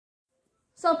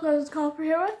Sup guys, it's Copper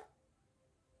here with.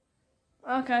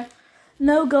 Okay.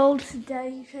 No gold today.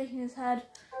 He's shaking his head,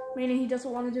 meaning he doesn't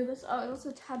want to do this. Oh, it's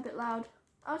a tad bit loud.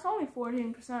 Oh, it's only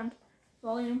 14%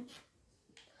 volume.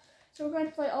 So we're going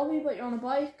to play Obby, but you're on a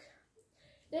bike.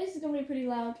 This is going to be pretty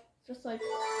loud, just like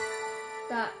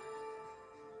that.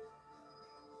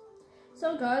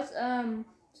 So guys,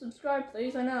 subscribe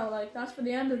please. I know, like, that's for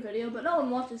the end of the video, but no one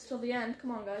watches till the end.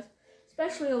 Come on guys.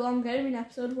 Especially a long gaming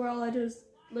episode where all I do is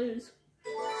lose.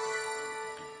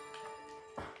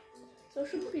 So it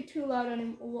shouldn't be too loud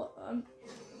anymore.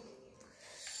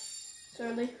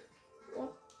 Surly.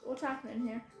 What's happening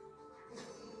here?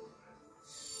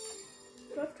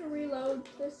 Do I have to reload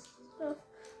this stuff?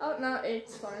 Oh, no,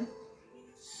 it's fine.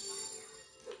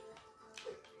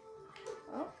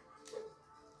 Oh.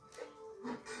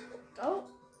 Oh.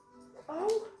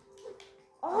 Oh.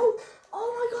 Oh. Oh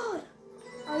my god!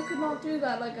 I could not do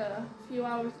that like a few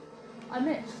hours. I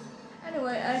missed.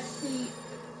 Anyway, it's the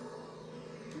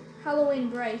Halloween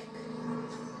break.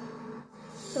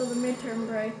 So the midterm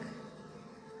break.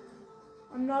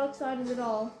 I'm not excited at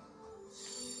all.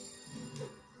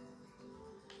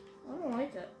 I don't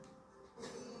like it.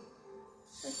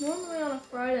 Like normally on a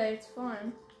Friday it's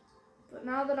fine. But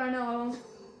now that I know I won't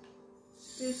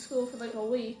do school for like a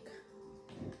week,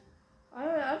 I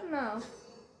don't know.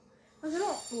 Like I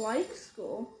don't like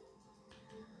school.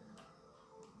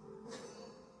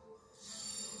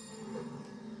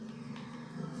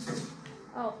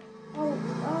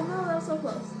 Oh no, that was so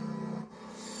close.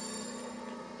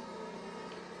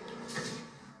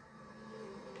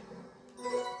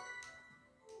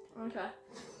 Okay.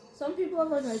 Some people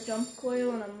have like a jump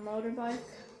coil and a motorbike.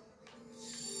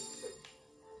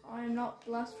 I am not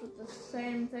blessed with the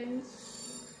same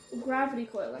things. Gravity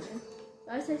coil, I mean.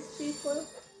 Did I say speed coil?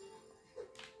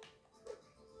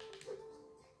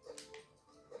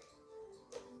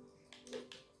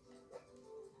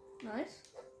 Nice.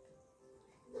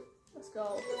 Let's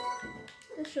go.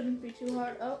 This shouldn't be too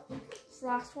hard. Oh, it's the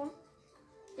last one.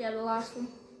 Yeah, the last one.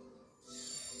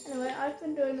 Anyway, I've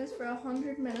been doing this for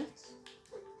 100 minutes.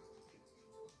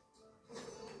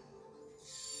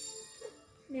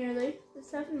 Nearly. The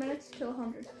 7 minutes till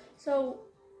 100. So,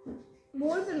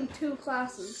 more than 2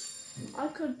 classes. I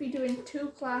could be doing 2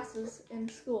 classes in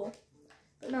school.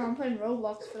 But no, I'm playing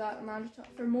Roblox for that amount of time,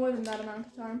 for more than that amount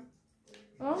of time.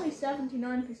 I'm only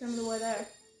 79% of the way there.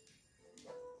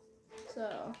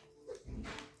 So,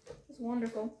 it's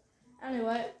wonderful.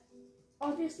 Anyway,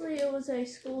 obviously it was a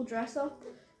school dress up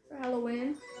for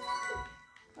Halloween.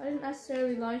 I didn't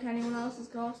necessarily like anyone else's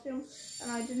costume,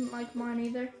 and I didn't like mine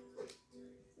either.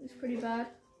 It was pretty bad.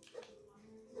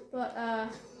 But,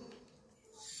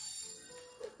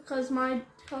 because my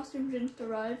costume didn't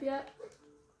arrive yet,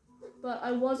 but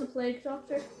I was a plague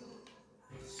doctor.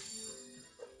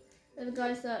 They're the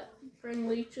guys that bring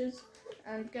leeches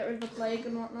and get rid of the plague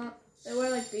and whatnot. They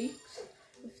wear like beaks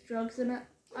with drugs in it.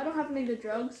 I don't have any of the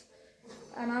drugs.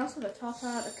 And I also have a top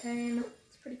hat, a cane.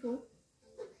 It's pretty cool.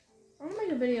 I'm gonna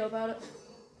make a video about it.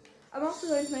 I'm also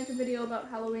going to make a video about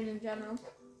Halloween in general.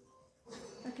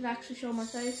 I can actually show my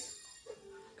face.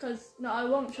 No, I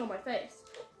won't show my face.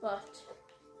 But,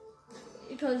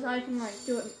 because I can like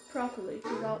do it properly,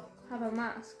 because I'll have a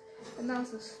mask. And that's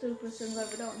the stupidest thing I've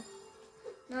ever done.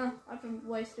 No, I've done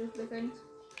way stupider things.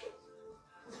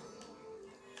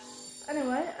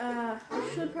 Anyway, I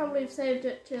should probably have saved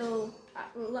it till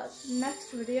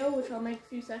next video, which I'll make a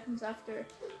few seconds after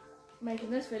making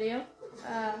this video,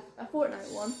 a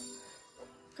Fortnite one,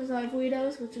 because I have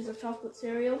Weedos, which is a chocolate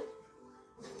cereal.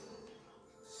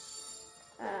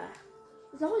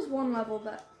 There's always one level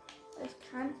that I just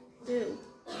can't do,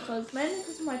 mainly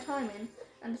because of my timing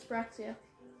and dyspraxia.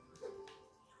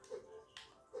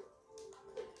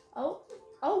 Oh,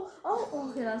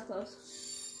 okay, that's close.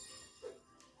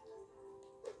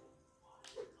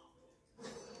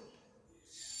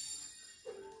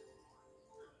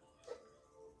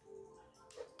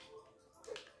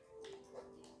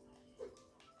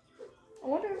 I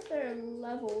wonder if there are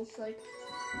levels, like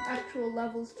actual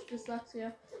levels to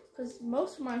dyslexia, because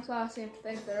most of my class seem to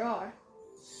think there are.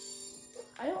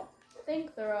 I don't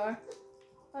think there are.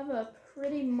 I have a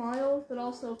pretty mild, but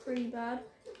also pretty bad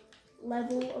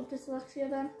level of dyslexia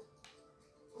then.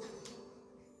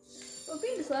 But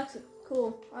being dyslexic,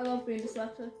 cool. I love being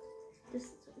dyslexic.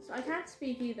 I can't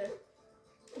speak either.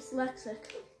 Dyslexic.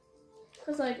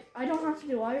 Because like, I don't have to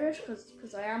do Irish,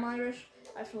 because I am Irish.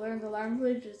 I have to learn the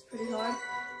language, it's pretty hard,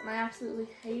 and I absolutely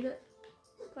hate it.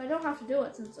 But I don't have to do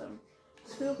it since I'm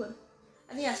stupid.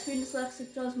 And yes, being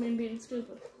dyslexic does mean being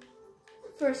stupid.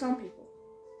 For some people.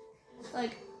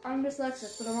 Like, I'm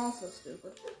dyslexic, but I'm also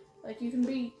stupid. Like, you can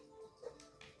be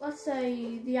let's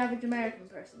say the average American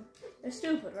person. They're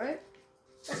stupid, right?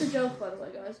 That's a joke, by the way,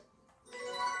 guys.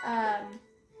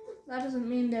 That doesn't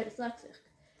mean they're dyslexic.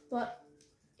 But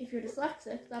if you're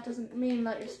dyslexic, that doesn't mean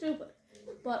that you're stupid.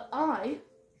 But I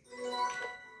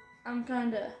am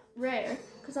kind of rare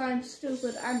because I'm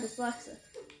stupid and dyslexic.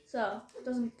 So it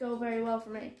doesn't go very well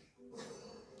for me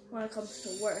when it comes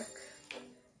to work.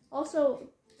 Also,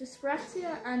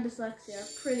 dyspraxia and dyslexia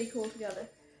are pretty cool together.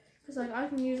 Because like I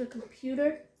can use a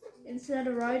computer instead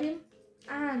of writing,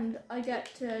 and I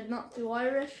get to not do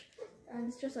Irish, and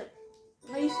it's just like,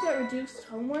 I used to get reduced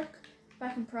homework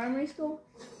back in primary school,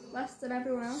 less than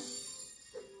everyone else.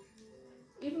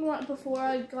 Even before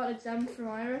I got exempt from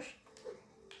Irish,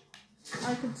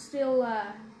 I could still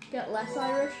get less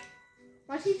Irish.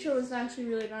 My teacher was actually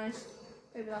really nice.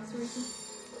 Maybe that's the reason.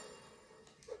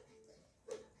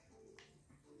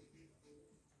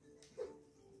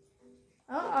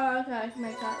 Oh, okay, I can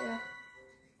make that, yeah.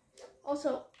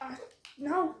 Also,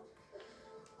 no.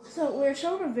 So, we were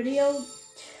showing a video,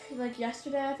 like,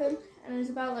 yesterday, I think, and it was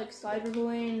about, like,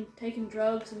 cyberbullying, taking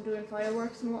drugs, and doing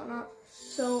fireworks and whatnot.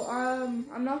 So,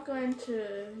 I'm not going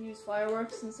to use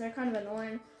fireworks since they're kind of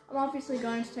annoying. I'm obviously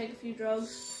going to take a few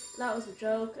drugs. That was a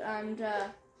joke, and,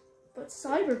 but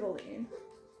cyberbullying.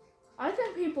 I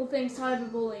think people think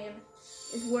cyberbullying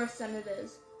is worse than it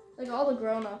is. Like, all the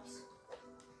grown-ups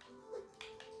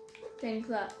think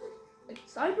that, like,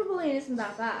 cyberbullying isn't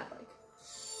that bad. Like,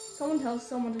 someone tells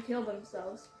someone to kill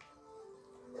themselves.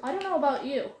 I don't know about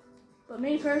you, but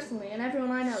me personally and everyone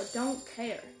I know don't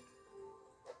care.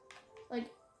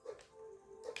 Like,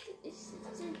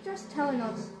 they're just telling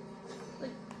us.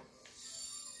 Like,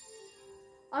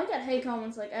 I get hate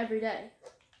comments like every day,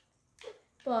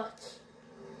 but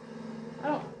I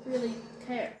don't really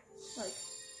care. Like,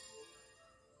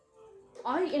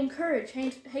 I encourage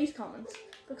hate comments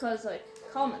because, like,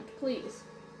 comment, please.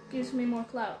 Gives me more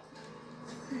clout.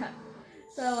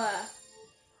 So,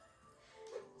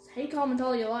 hate comment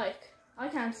all you like. I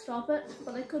can't stop it,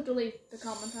 but I could delete the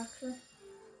comment, actually.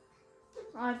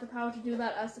 I have the power to do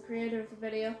that as the creator of the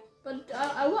video. But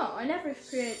I won't. I never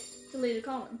delete a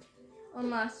comment.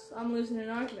 Unless I'm losing an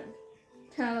argument.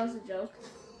 That was a joke.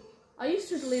 I used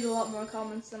to delete a lot more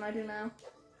comments than I do now.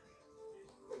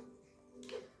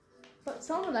 But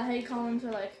some of the hate comments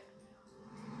are, like,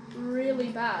 really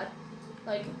bad.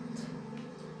 Like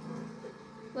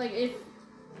if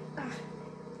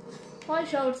I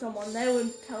showed someone, they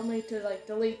would tell me to, like,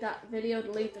 delete that video,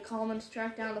 delete the comments,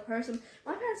 track down the person.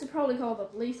 My parents would probably call the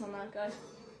police on that guy.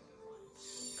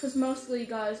 Because mostly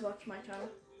guys watch my channel.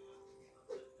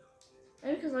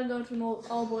 Maybe because I go to an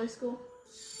all-boys school.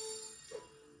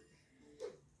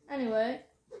 Anyway.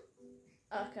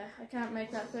 Okay, I can't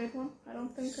make that third one. I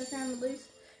don't think I can, at least.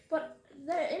 But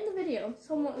there, in the video,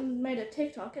 someone made a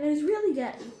TikTok, and it was really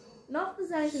gay. Not that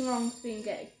there's anything wrong with being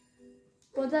gay.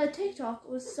 But the TikTok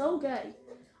was so gay.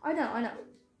 I know.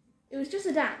 It was just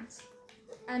a dance.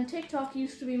 And TikTok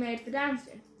used to be made for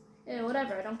dancing. Yeah,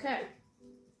 whatever, I don't care.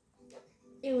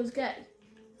 It was gay.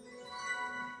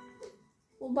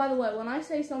 Well, by the way, when I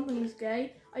say something is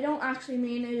gay, I don't actually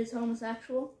mean it is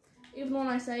homosexual. Even when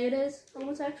I say it is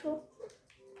homosexual,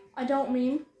 I don't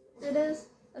mean it is.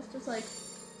 That's just like,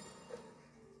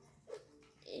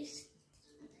 it's,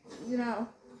 you know.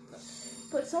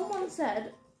 But someone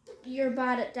said, you're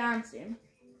bad at dancing.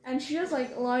 And she just,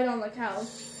 like, lied on the couch,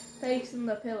 facing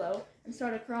the pillow, and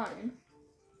started crying.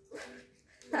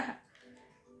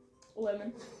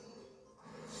 Women.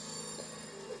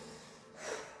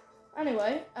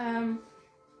 Anyway,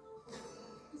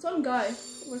 some guy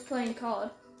was playing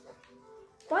COD.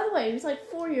 By the way, he was like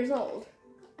 4 years old.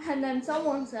 And then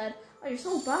someone said, oh, you're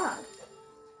so bad.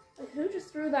 Like, who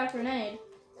just threw that grenade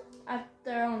at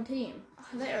their own team?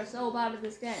 Oh, they are so bad at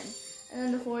this game. And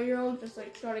then the 4-year-old just,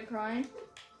 like, started crying.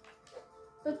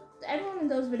 But everyone in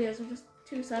those videos are just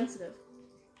too sensitive.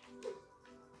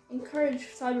 Encourage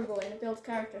cyberbullying, it builds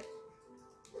character.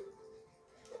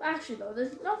 But actually, though,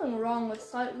 there's nothing wrong with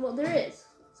well, there is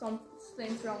some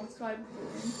things wrong with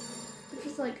cyberbullying. But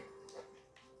just, like,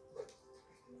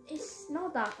 it's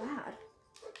not that bad.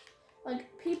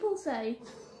 Like, people say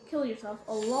kill yourself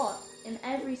a lot in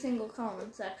every single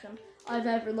comment section I've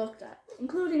ever looked at,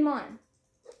 including mine.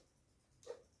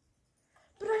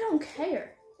 But I don't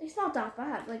care. It's not that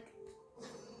bad. Like,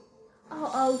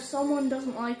 oh, someone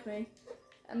doesn't like me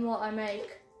and what I make.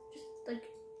 Just,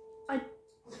 like,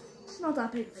 it's not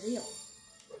that big of a deal.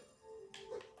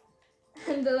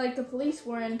 And, the police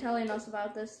weren't telling us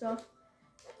about this stuff.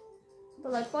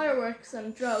 But, like, fireworks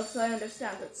and drugs, I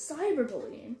understand. But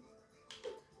cyberbullying?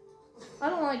 I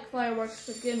don't like fireworks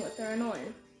to begin with. They're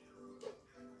annoying.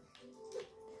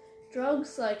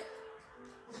 drugs, like,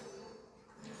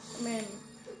 I mean,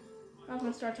 I'm not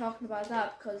going to start talking about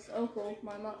that because Opal,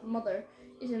 my mother,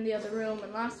 is in the other room,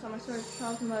 and last time I started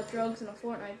talking about drugs in a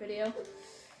Fortnite video,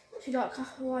 she got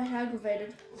quite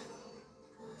aggravated.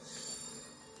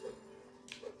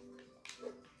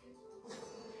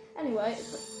 Anyway,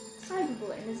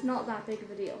 cyberbullying is not that big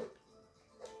of a deal.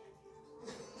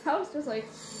 I was just like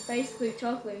basically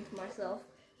chuckling to myself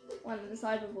when the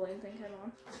cyberbullying thing came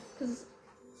on, because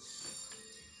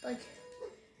like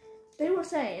they were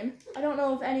saying, I don't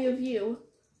know if any of you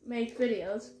make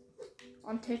videos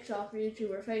on TikTok or YouTube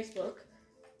or Facebook.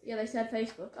 Yeah, they said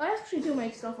Facebook. I actually do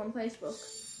make stuff on Facebook.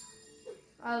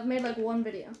 I've made like one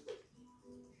video,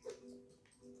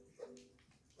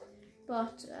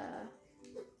 but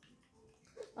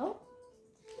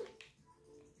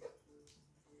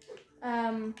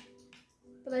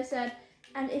but they said,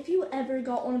 and if you ever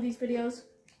got one of these videos,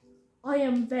 I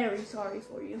am very sorry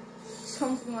for you.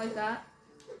 Something like that.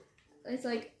 It's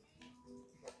like,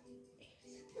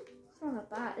 it's not that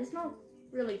bad. It's not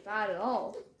really bad at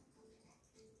all.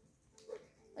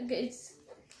 Like, it's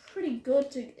pretty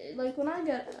good to, like, when I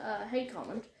get a hate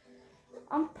comment,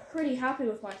 I'm pretty happy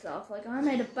with myself. Like, I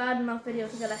made a bad enough video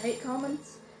to get a hate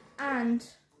comments, and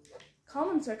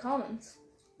comments are comments,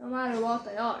 no matter what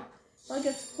they are. If I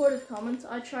get supportive comments,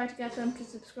 I try to get them to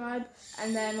subscribe,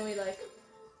 and then we like,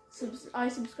 I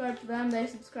subscribe to them, they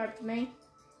subscribe to me.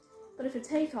 But if it's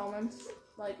hate comments,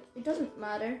 like, it doesn't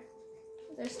matter.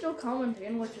 They're still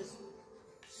commenting, which is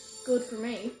good for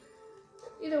me.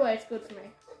 Either way, it's good for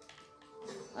me.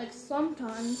 Like,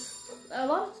 sometimes, a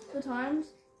lot of the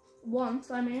times, once,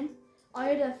 I mean, I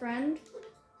had a friend,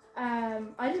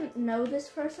 I didn't know this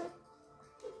person.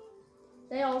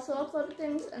 They also uploaded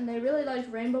things, and they really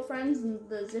liked Rainbow Friends and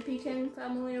the Zippy King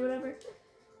family or whatever.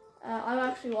 I've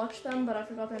actually watched them, but I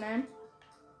forgot their name.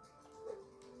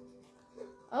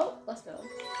 Oh, let's go.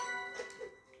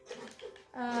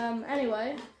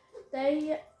 Anyway,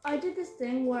 I did this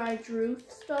thing where I drew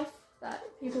stuff that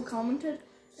people commented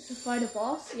to fight a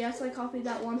boss. Yes, I copied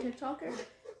that one TikToker,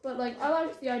 but like, I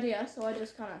liked the idea, so I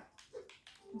just kind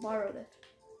of borrowed it.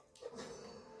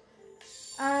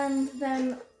 And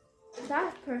then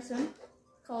that person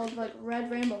called like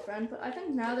Red Rainbow Friend, but I think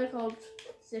now they're called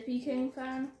Zippy King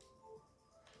Fan.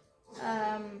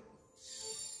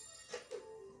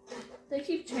 They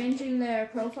keep changing their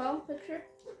profile picture.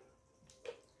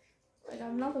 Like, I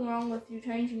have nothing wrong with you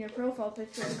changing your profile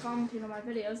picture and commenting on my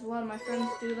videos. A lot of my friends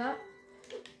do that.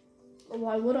 But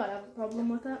why would I have a problem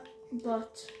with it?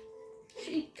 But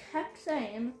she kept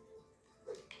saying,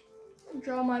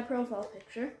 draw my profile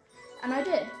picture, and I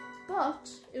did. But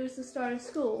it was the start of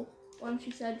school when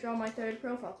she said draw my third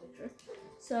profile picture.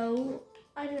 So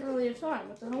I didn't really have time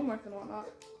with the homework and whatnot.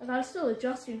 Like, I was still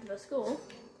adjusting to the school.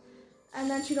 And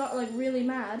then she got like really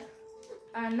mad,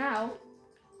 and now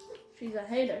she's a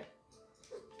hater.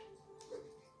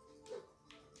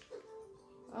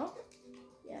 Oh,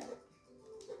 yeah.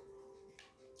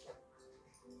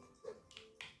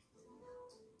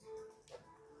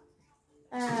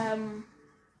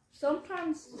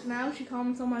 Sometimes now she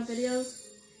comments on my videos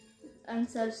and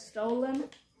says stolen.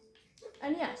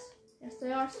 And yes,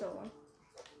 they are stolen.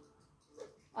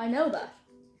 I know that.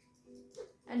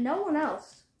 And no one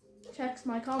else checks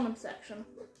my comment section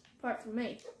apart from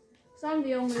me. So I'm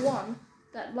the only one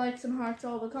that likes and hearts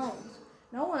all the comments.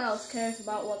 No one else cares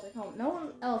about what they comment. No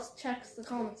one else checks the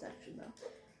comment section though.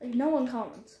 Like, no one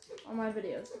comments on my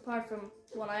videos apart from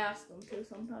when I ask them to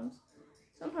sometimes.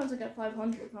 Sometimes I get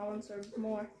 500 comments or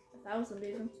more, 1,000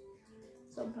 even,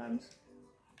 sometimes.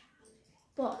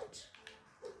 But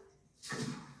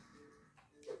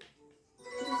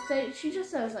she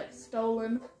just says like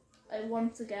stolen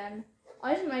once again.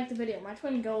 I didn't make the video, my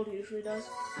twin gold usually does.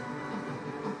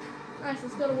 Nice,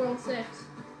 let's go to World 6.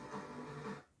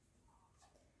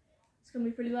 It's gonna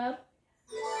be pretty loud.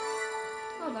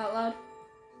 Not that loud.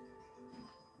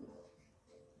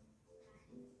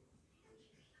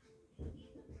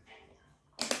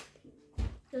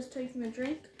 Just taking a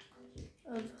drink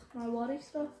of my Waddy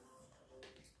stuff.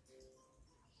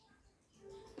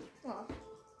 Oh.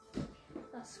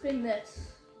 Now spin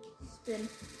this. Spin.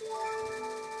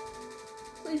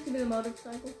 Please give me the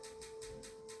motorcycle.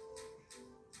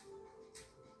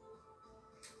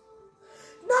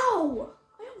 No!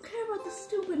 I don't care about the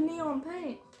stupid neon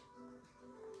paint.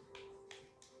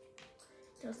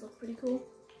 It does look pretty cool.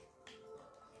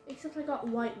 Except I got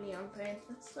white neon paint.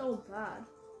 That's so bad.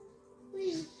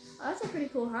 Whee. Oh, that's a pretty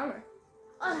cool hammer.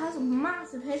 Oh, it has a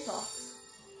massive hitbox.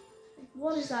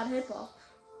 What is that hitbox?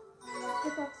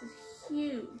 Hitbox is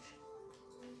huge.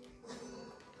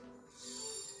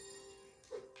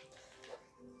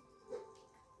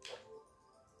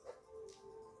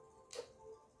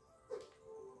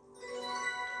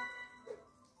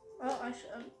 I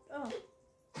should. Oh.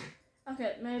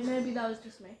 Okay, maybe that was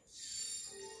just me.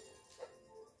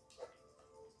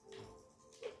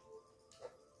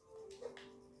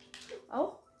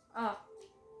 Oh? Ah.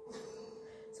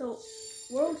 So,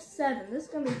 World 7. This is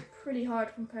going to be pretty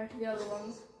hard compared to the other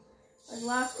ones. Like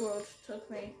last world took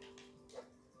me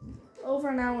over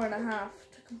an hour and a half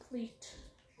to complete.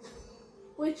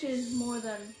 Which is more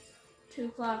than 2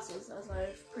 classes, as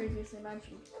I've previously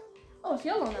mentioned. Oh, it's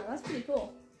yellow now. That's pretty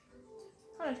cool.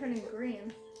 Kind of turning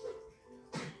green.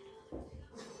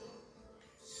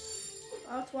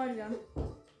 Oh, it's white again.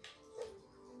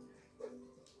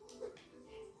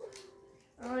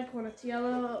 I like when it's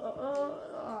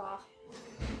yellow.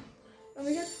 Let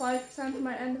me get 5% to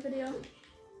my end video.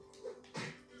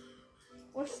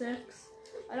 Or 6.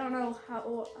 I don't know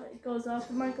how it goes up.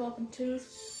 It might go up in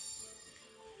 2s.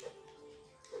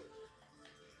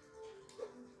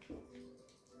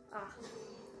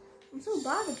 I'm so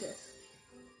bad at this.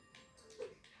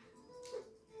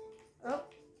 Oh.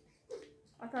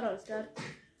 I thought I was dead.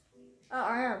 Oh,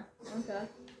 I am. Okay.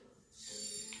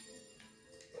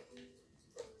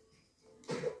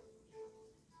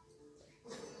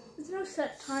 There's no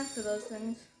set time for those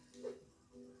things.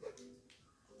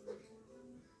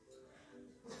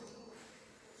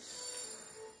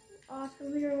 Oh, it's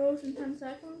gonna be removed in 10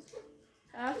 seconds.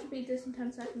 I have to beat this in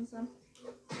 10 seconds then.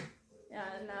 Yeah,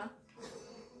 no.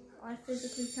 I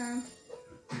physically can't.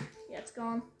 Yeah, it's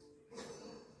gone.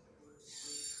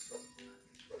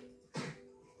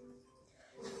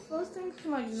 Those things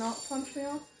can like not punch me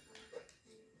off.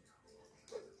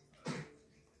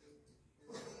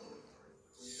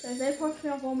 So if they punch me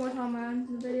off one more time, I end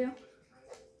the video.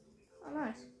 Oh,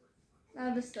 nice.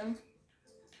 Now this thing.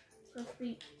 So I have to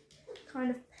be kind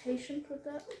of patient with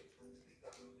that.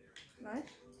 Nice.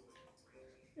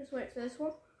 Just wait for this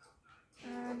one.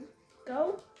 And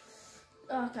go.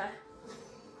 Okay.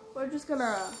 We're just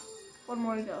gonna one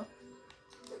more to go.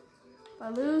 If I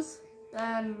lose,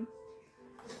 then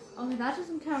okay, that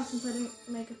doesn't count since I didn't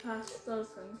make it past those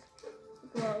things.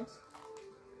 The gloves.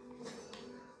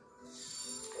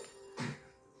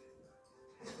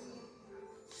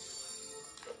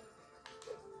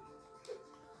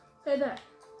 Okay, there.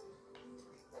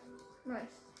 Nice.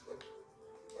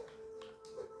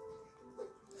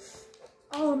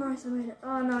 Oh, nice, I made it.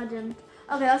 Oh, no, I didn't.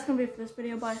 Okay, that's gonna be it for this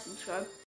video. Bye, subscribe.